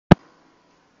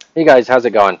Hey guys, how's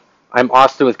it going? I'm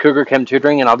Austin with Cougar Chem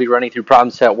Tutoring, and I'll be running through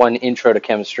problem set 1, Intro to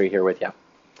Chemistry here with you.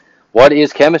 What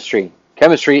is chemistry?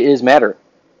 Chemistry is matter,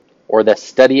 or the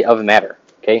study of matter.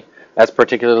 Okay, that's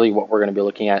particularly what we're going to be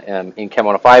looking at in Chem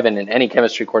 105 and in any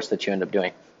chemistry course that you end up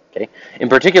doing. Okay, in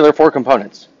particular, 4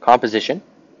 components: composition.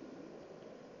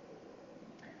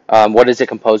 What is it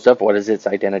composed of? What is its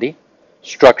identity?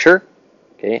 Structure.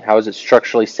 Okay, how is it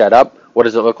structurally set up? What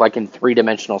does it look like in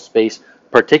 3-dimensional space,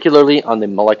 particularly on the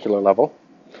molecular level?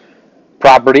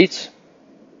 Properties,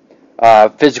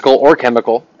 physical or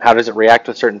chemical. How does it react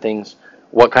with certain things?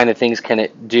 What kind of things can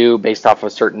it do based off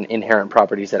of certain inherent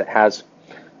properties that it has?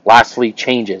 Lastly,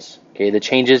 changes. Okay, the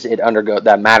changes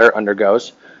that matter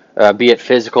undergoes, be it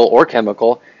physical or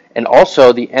chemical, and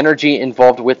also the energy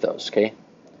involved with those. Okay,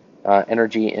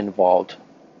 energy involved.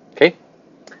 Okay,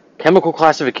 chemical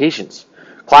classifications.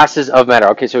 Classes of matter.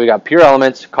 Okay, so we got pure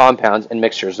elements, compounds, and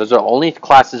mixtures. Those are only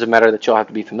classes of matter that you'll have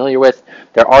to be familiar with.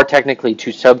 There are technically 2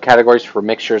 subcategories for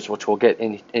mixtures, which we'll get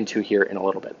into here in a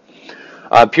little bit.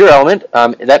 Pure element,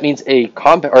 that means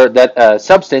that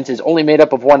substance is only made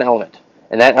up of one element,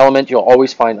 and that element you'll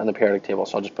always find on the periodic table.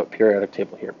 So I'll just put periodic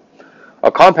table here.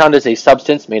 A compound is a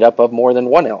substance made up of more than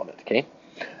one element. Okay,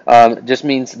 just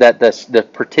means that the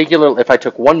particular, if I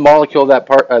took one molecule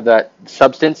of that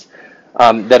substance,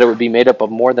 that it would be made up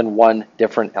of more than one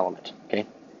different element. Okay.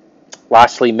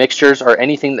 Lastly, mixtures are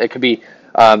anything that could be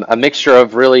a mixture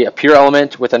of really a pure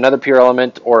element with another pure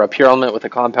element, or a pure element with a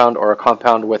compound, or a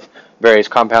compound with various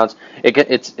compounds.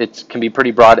 It can be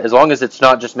pretty broad as long as it's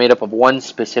not just made up of one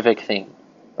specific thing,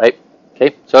 right?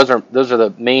 Okay. So those are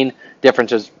the main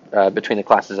differences between the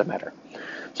classes of matter.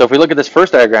 So if we look at this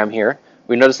first diagram here,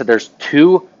 we notice that there's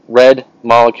 2 red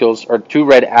molecules or 2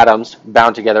 red atoms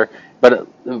bound together.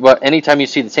 But anytime you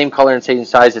see the same color and same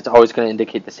size, it's always going to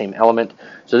indicate the same element.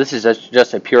 So this is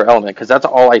just a pure element, because that's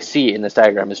all I see in this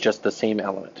diagram is just the same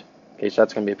element. Okay, so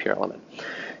that's going to be a pure element.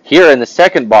 Here in the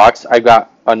second box, I've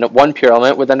got one pure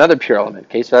element with another pure element.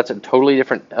 Okay, so that's a totally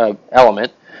different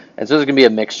element. And so this is going to be a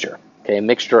mixture. Okay, a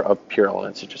mixture of pure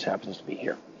elements. It just happens to be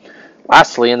here.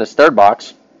 Lastly, in this third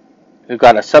box, we've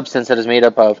got a substance that is made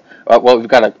up of, we've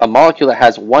got a molecule that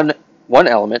has one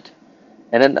element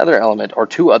and another element, or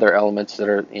 2 other elements that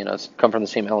are, come from the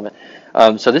same element.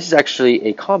 So this is actually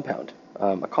a compound.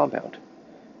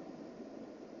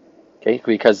 Okay,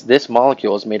 because this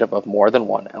molecule is made up of more than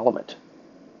one element.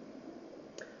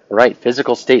 All right,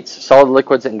 physical states, solid,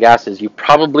 liquids, and gases. You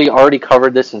probably already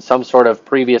covered this in some sort of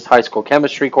previous high school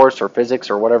chemistry course or physics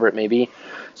or whatever it may be.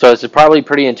 So this is probably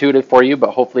pretty intuitive for you,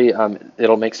 but hopefully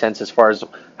it'll make sense as far as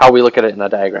how we look at it in the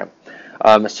diagram.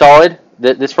 Solid.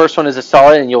 This first one is a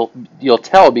solid, and you'll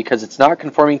tell because it's not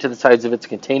conforming to the size of its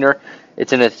container.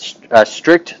 It's in a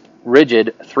strict,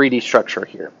 rigid 3D structure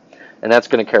here, and that's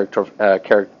going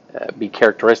to be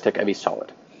characteristic of a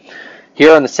solid.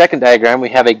 Here on the second diagram, we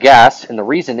have a gas, and the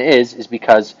reason is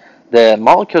because the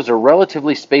molecules are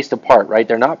relatively spaced apart, right?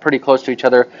 They're not pretty close to each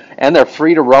other, and they're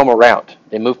free to roam around.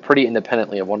 They move pretty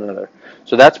independently of one another.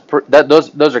 So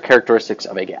those are characteristics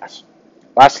of a gas.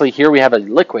 Lastly, here we have a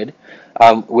liquid,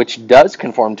 which does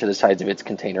conform to the size of its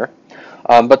container,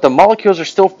 but the molecules are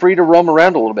still free to roam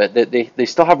around a little bit. They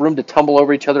still have room to tumble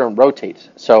over each other and rotate.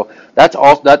 So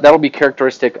that'll be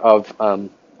characteristic of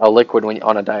a liquid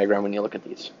on a diagram when you look at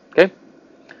these. Okay.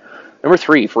 Number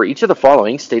 3, for each of the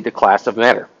following, state the class of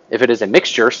matter. If it is a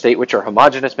mixture, state which are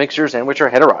homogeneous mixtures and which are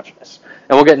heterogeneous.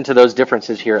 And we'll get into those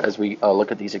differences here as we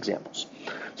look at these examples.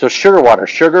 So sugar,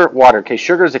 water. Okay,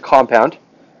 sugar is a compound.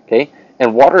 Okay.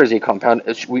 And water is a compound.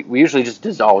 We usually just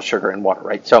dissolve sugar in water,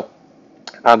 right? So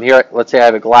here, let's say I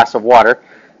have a glass of water.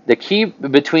 The key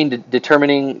between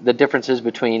determining the differences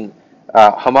between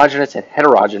homogeneous and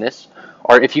heterogeneous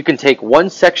are if you can take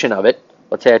one section of it.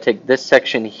 Let's say I take this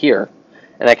section here,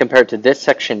 and I compare it to this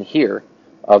section here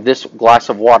of this glass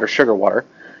of water, sugar water.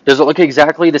 Does it look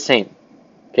exactly the same?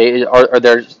 Okay,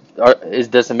 does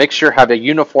the mixture have a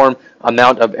uniform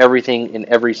amount of everything in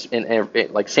every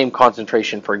like same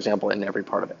concentration, for example, in every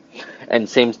part of it, and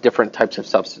same different types of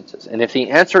substances? And if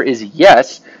the answer is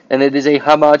yes, then it is a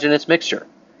homogeneous mixture.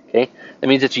 Okay, that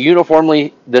means it's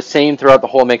uniformly the same throughout the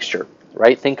whole mixture,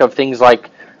 right? Think of things like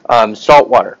salt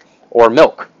water or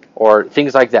milk or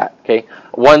things like that. Okay,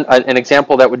 an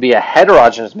example that would be a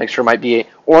heterogeneous mixture might be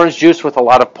orange juice with a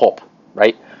lot of pulp,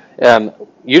 right?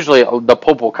 Usually the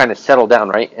pulp will kind of settle down,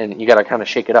 right? And you got to kind of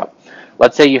shake it up.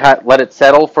 Let's say you let it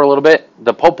settle for a little bit.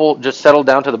 The pulp will just settle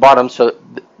down to the bottom, so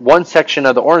one section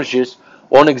of the orange juice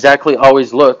won't exactly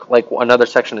always look like another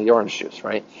section of the orange juice,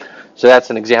 right? So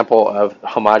that's an example of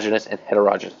homogeneous and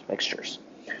heterogeneous mixtures.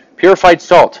 Purified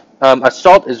salt. A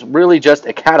salt is really just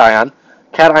a cation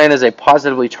Cation is a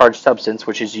positively charged substance,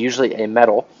 which is usually a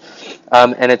metal,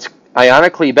 and it's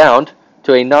ionically bound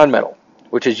to a nonmetal,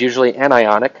 which is usually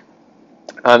anionic.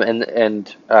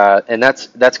 And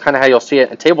that's kind of how you'll see it.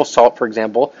 And table salt, for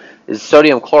example, is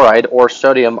sodium chloride or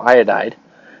sodium iodide.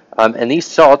 And these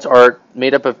salts are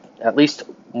made up of at least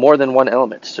more than one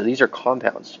element. So these are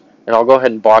compounds. And I'll go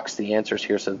ahead and box the answers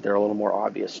here so that they're a little more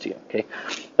obvious to you. Okay,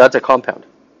 that's a compound.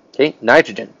 Okay,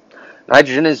 nitrogen.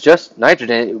 Nitrogen is just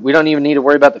nitrogen. We don't even need to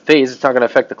worry about the phase. It's not going to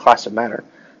affect the class of matter.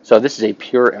 So this is a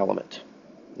pure element.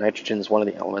 Nitrogen is one of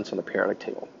the elements on the periodic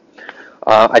table.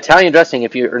 Italian dressing,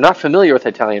 if you're not familiar with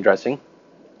Italian dressing,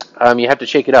 you have to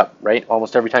shake it up, right?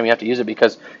 Almost every time you have to use it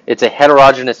because it's a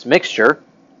heterogeneous mixture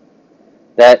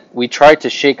that we try to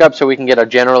shake up so we can get a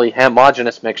generally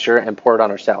homogeneous mixture and pour it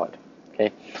on our salad.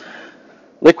 Okay.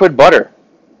 Liquid butter.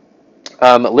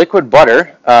 Liquid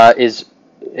butter is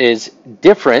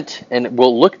different and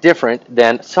will look different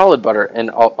than solid butter,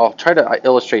 and I'll try to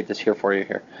illustrate this here for you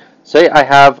here. Say I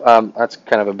have that's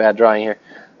kind of a bad drawing here.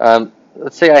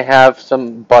 Let's say I have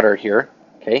some butter here,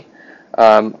 okay?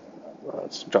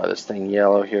 Let's draw this thing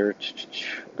yellow here.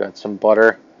 Got some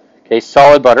butter. Okay,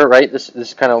 solid butter, right? This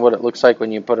is kind of what it looks like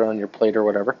when you put it on your plate or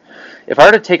whatever. If I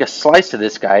were to take a slice of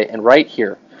this guy and right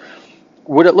here,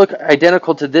 would it look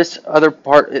identical to this other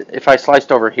part if I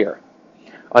sliced over here?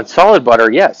 On solid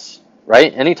butter, yes,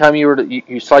 right? Anytime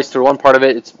you slice through one part of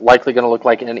it, it's likely going to look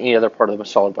like any other part of the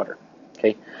solid butter,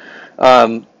 okay?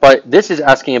 But this is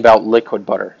asking about liquid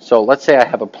butter. So let's say I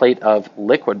have a plate of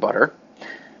liquid butter.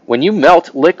 When you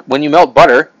melt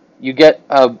butter, you get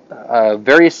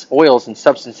various oils and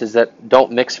substances that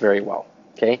don't mix very well.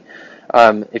 Okay,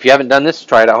 if you haven't done this,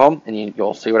 try it at home, and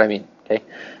you'll see what I mean. Okay,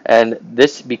 and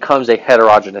this becomes a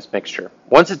heterogeneous mixture.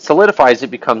 Once it solidifies,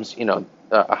 it becomes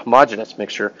a homogeneous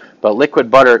mixture. But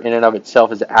liquid butter in and of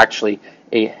itself is actually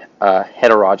a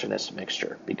heterogeneous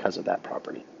mixture because of that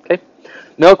property. Okay.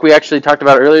 Milk, we actually talked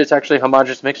about earlier, it's actually a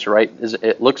homogeneous mixture, right?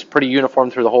 It looks pretty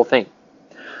uniform through the whole thing.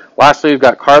 Lastly, we've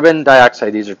got carbon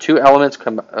dioxide. These are two elements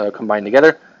combined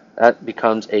together. That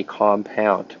becomes a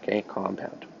compound, okay?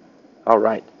 Compound. All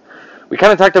right. We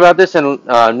kind of talked about this in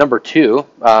number 2,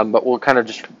 but we'll kind of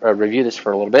just review this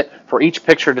for a little bit. For each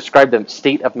picture, describe the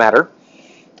state of matter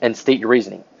and state your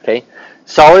reasoning, okay?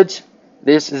 Solids,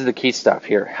 this is the key stuff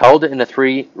here. Held in a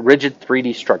rigid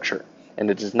 3D structure, and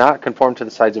it does not conform to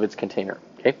the size of its container.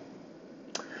 Okay,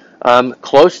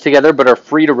 close together but are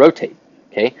free to rotate.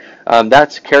 Okay,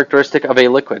 that's characteristic of a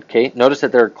liquid. Okay, notice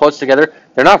that they're close together.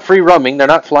 They're not free roaming. They're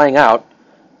not flying out,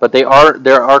 but they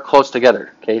are close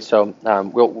together. Okay, so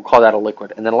we'll call that a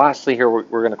liquid. And then lastly, here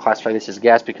we're going to classify this as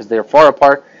gas because they are far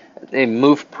apart. They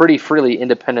move pretty freely,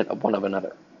 independent of one of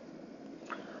another.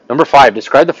 Number 5,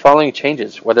 describe the following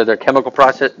changes, whether they're chemical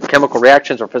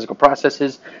reactions or physical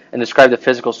processes, and describe the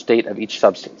physical state of each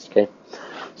substance. Okay,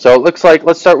 so it looks like,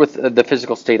 let's start with the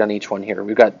physical state on each one here.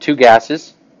 We've got 2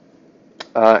 gases,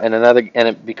 and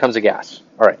it becomes a gas.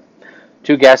 All right,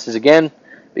 2 gases again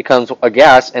becomes a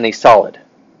gas and a solid.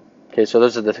 Okay, so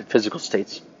those are the physical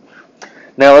states.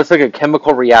 Now let's look at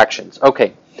chemical reactions.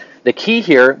 Okay, the key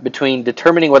here between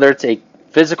determining whether it's a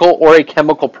physical or a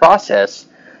chemical process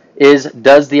is,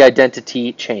 does the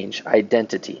identity change?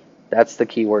 Identity. That's the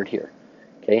key word here.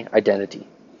 Okay, identity.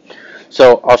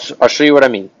 So I'll show you what I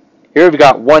mean. Here we've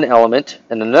got one element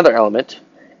and another element,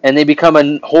 and they become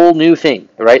a whole new thing,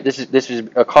 right? This is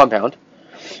a compound.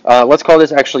 Let's call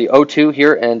this actually O2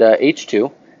 here and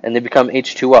H2, and they become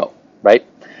H2O, right?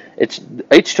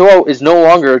 H2O is no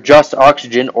longer just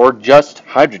oxygen or just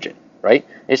hydrogen, right?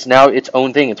 It's now its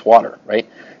own thing. It's water, right?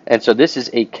 And so this is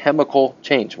a chemical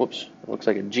change. Whoops, it looks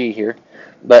like a G here,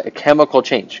 but a chemical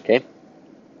change, okay?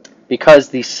 Because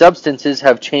the substances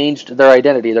have changed their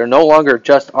identity. They're no longer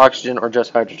just oxygen or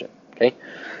just hydrogen, okay?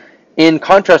 In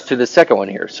contrast to the second one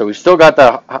here, so we've still got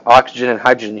the oxygen and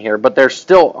hydrogen here, but there's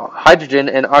still hydrogen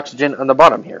and oxygen on the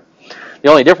bottom here. The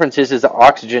only difference is the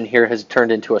oxygen here has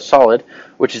turned into a solid,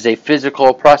 which is a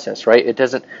physical process, right?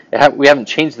 We haven't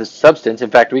changed the substance.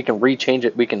 In fact, we can rechange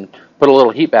it. We can put a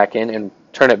little heat back in and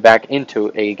turn it back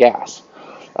into a gas.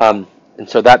 And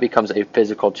so that becomes a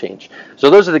physical change.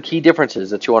 So those are the key differences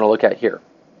that you want to look at here.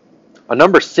 On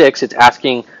number 6, it's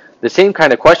asking the same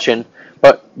kind of question,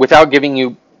 but without giving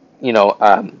you,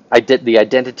 the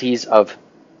identities of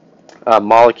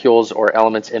molecules or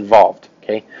elements involved,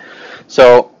 okay?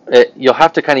 So you'll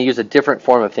have to kind of use a different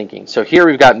form of thinking. So here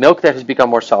we've got milk that has become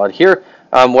more solid. Here,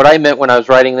 what I meant when I was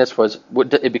writing this was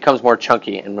it becomes more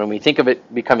chunky. And when we think of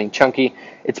it becoming chunky,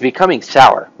 it's becoming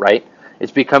sour, right?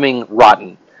 It's becoming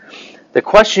rotten. The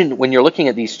question when you're looking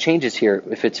at these changes here,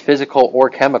 if it's physical or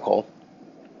chemical,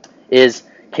 is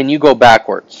can you go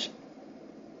backwards?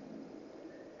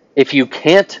 If you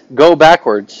can't go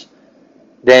backwards,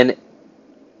 then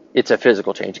it's a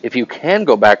physical change. If you can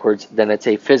go backwards, then it's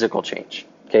a physical change.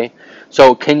 Okay,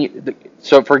 so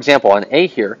so for example, on A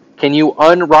here, can you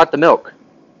unrot the milk?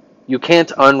 You can't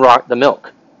unrot the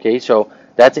milk. Okay, so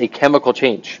that's a chemical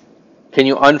change. Can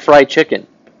you unfry chicken?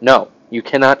 No, you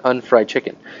cannot unfry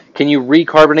chicken. Can you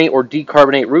recarbonate or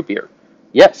decarbonate root beer?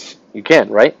 Yes, you can,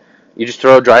 right? You just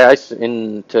throw dry ice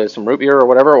into some root beer or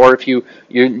whatever, or if you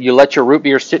let your root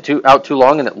beer sit out too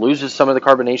long and it loses some of the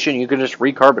carbonation, you can just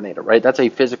recarbonate it, right? That's a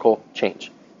physical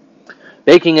change.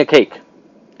 Baking a cake.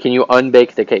 Can you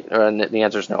unbake the cake? And the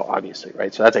answer is no, obviously,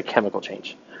 right? So that's a chemical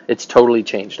change. It's totally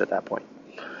changed at that point.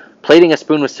 Plating a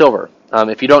spoon with silver.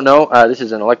 If you don't know, this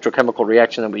is an electrochemical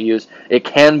reaction that we use. It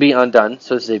can be undone,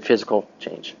 so this is a physical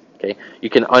change. Okay, you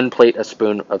can unplate a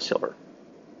spoon of silver.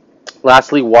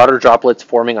 Lastly, water droplets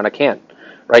forming on a can.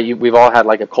 Right, we've all had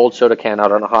like a cold soda can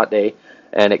out on a hot day,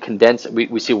 and it condenses.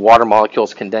 We see water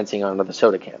molecules condensing onto the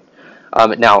soda can.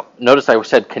 Now, notice I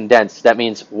said condensed. That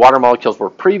means water molecules were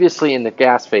previously in the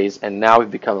gas phase and now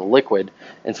have become a liquid,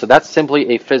 and so that's simply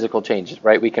a physical change,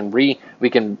 right? We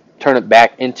can turn it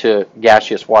back into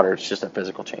gaseous water. It's just a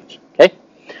physical change. Okay.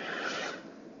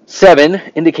 7,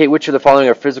 indicate which of the following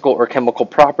are physical or chemical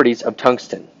properties of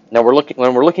tungsten. Now,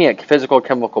 when we're looking at physical or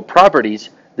chemical properties,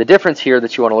 the difference here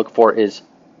that you want to look for is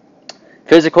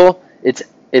physical.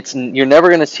 You're never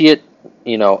going to see it,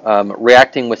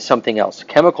 reacting with something else.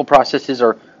 Chemical processes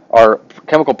are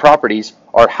chemical properties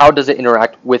are how does it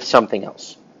interact with something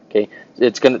else. Okay,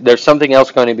 there's something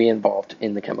else going to be involved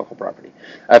in the chemical property.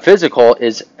 Physical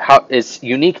is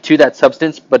unique to that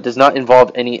substance, but does not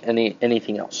involve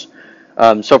anything else.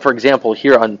 So, for example,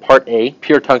 here on part A,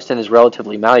 pure tungsten is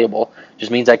relatively malleable.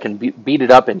 Just means I can beat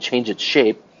it up and change its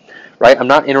shape. Right? I'm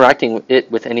not interacting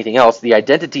with anything else. The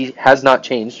identity has not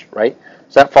changed. Right?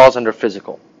 So that falls under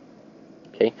physical.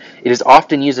 Okay. It is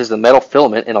often used as the metal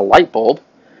filament in a light bulb.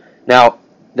 Now,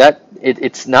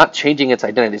 it's not changing its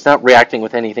identity. It's not reacting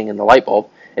with anything in the light bulb.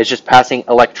 It's just passing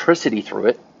electricity through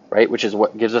it, right? Which is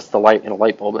what gives us the light in a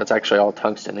light bulb. That's actually all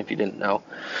tungsten, if you didn't know.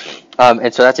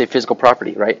 And so that's a physical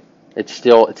property, right? It's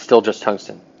still just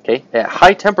tungsten. Okay. At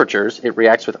high temperatures, it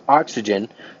reacts with oxygen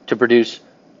to produce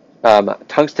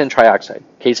tungsten trioxide.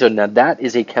 Okay. So now that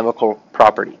is a chemical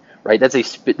property, right? That's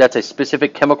a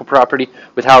specific chemical property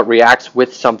with how it reacts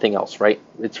with something else, right?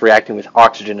 It's reacting with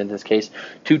oxygen in this case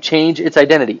to change its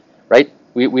identity, right?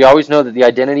 We always know that the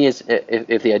identity is,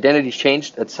 if the identity is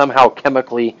changed, that's somehow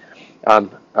chemically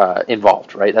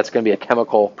involved, right? That's going to be a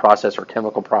chemical process or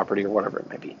chemical property or whatever it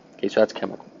might be. Okay, so that's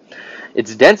chemical.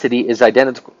 Its density is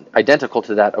identical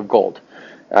to that of gold.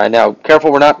 Now, careful,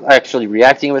 we're not actually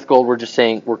reacting with gold. We're just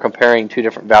saying we're comparing two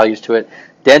different values to it.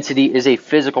 Density is a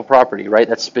physical property, right?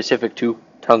 That's specific to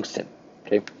tungsten.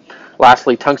 Okay.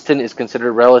 Lastly, tungsten is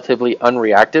considered relatively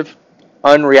unreactive.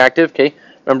 Unreactive. Okay.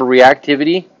 Remember,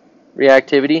 reactivity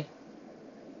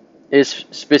is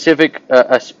specific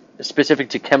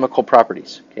to chemical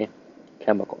properties. Okay.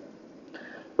 Chemical.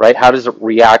 Right? How does it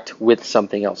react with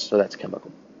something else? So that's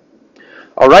chemical.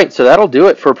 All right, so that'll do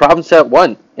it for problem set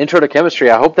 1, Intro to Chemistry.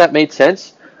 I hope that made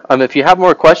sense. If you have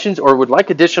more questions or would like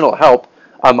additional help,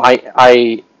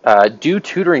 I do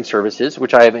tutoring services,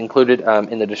 which I have included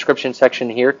in the description section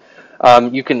here.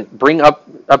 You can bring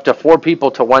up to 4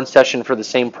 people to one session for the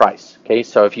same price. Okay,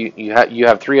 so if you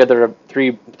have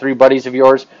three buddies of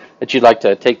yours that you'd like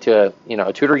to take to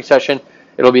a tutoring session,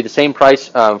 it'll be the same price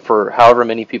for however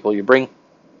many people you bring.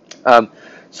 And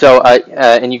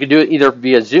you can do it either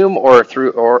via Zoom or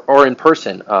or in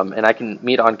person, and I can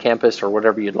meet on campus or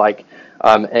whatever you'd like.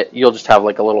 You'll just have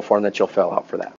like a little form that you'll fill out for that.